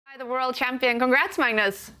The world champion. Congrats,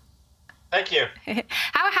 Magnus. Thank you.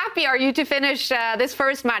 How happy are you to finish this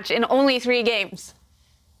first match in only 3 games?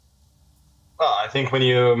 Well, I think when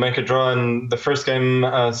you make a draw in the first game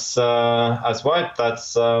as white,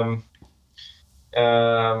 that's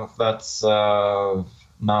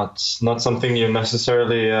not something you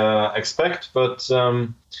necessarily expect. But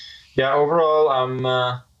yeah, overall,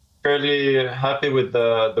 I'm fairly happy with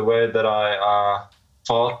the way that I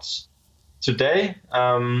fought today.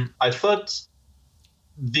 I thought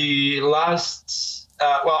the last,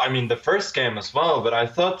 the first game as well, but I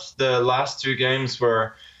thought the last 2 games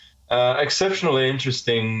were exceptionally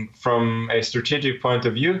interesting from a strategic point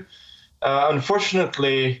of view.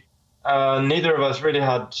 Unfortunately, neither of us really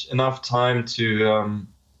had enough time to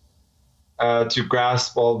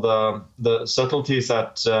grasp all the subtleties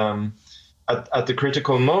at the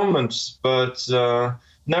critical moments, but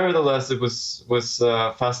nevertheless, it was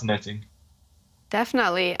fascinating.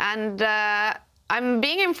 Definitely. And I'm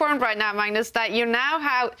being informed right now, Magnus, that you now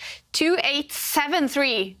have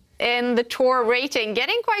 2873 in the tour rating,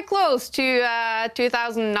 getting quite close to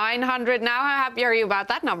 2,900 now. How happy are you about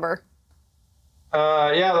that number?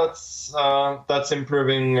 Yeah, that's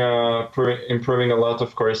improving improving a lot,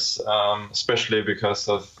 of course, especially because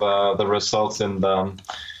of the results in the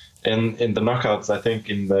knockouts. I think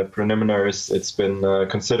in the preliminaries it's been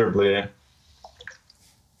considerably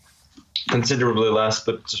less,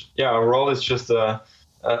 but yeah, overall it's just a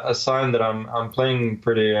sign that I'm playing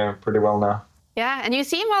pretty well now. Yeah, and you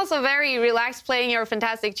seem also very relaxed playing your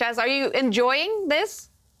fantastic chess. Are you enjoying this?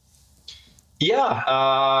 Yeah,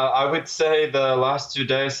 I would say the last 2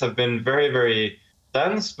 days have been very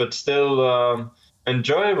tense, but still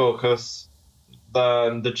enjoyable because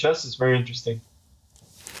the chess is very interesting.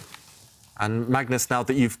 And Magnus, now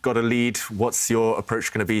that you've got a lead, what's your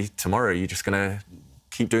approach going to be tomorrow? Are you just going to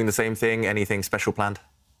keep doing the same thing? Anything special planned?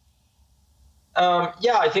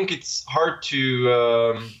 Yeah, I think it's hard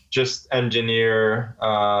to just engineer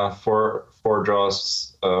four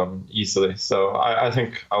draws easily. So I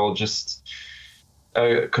think I will just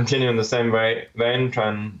continue in the same vein, try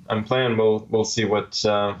and play, and we'll see what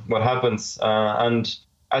happens. And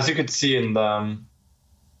as you could see in the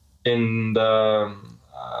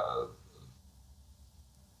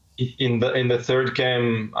third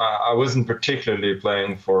game, I wasn't particularly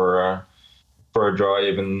playing for a draw,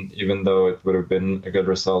 even though it would have been a good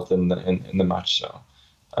result in the match. So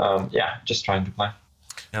yeah, just trying to play.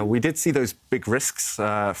 Now, we did see those big risks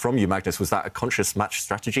from you, Magnus. Was that a conscious match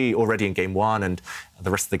strategy already in game 1 and the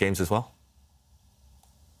rest of the games as well?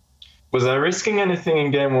 Was I risking anything in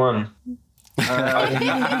game 1? Felt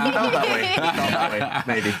that way,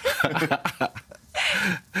 maybe.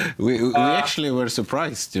 We actually were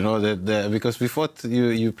surprised, you know, that because we thought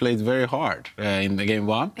you played very hard in the game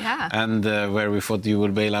 1, yeah, and where we thought you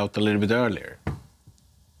would bail out a little bit earlier.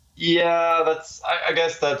 Yeah, I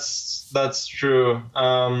guess that's true.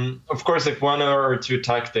 Of course, if 1 or 2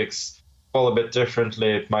 tactics fall a bit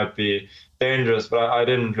differently, it might be dangerous. But I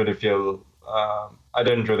didn't really feel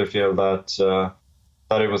that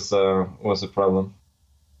it was a problem.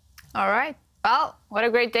 All right. Well, what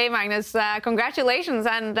a great day, Magnus. Congratulations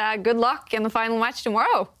and good luck in the final match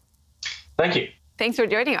tomorrow. Thank you. Thanks for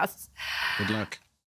joining us. Good luck.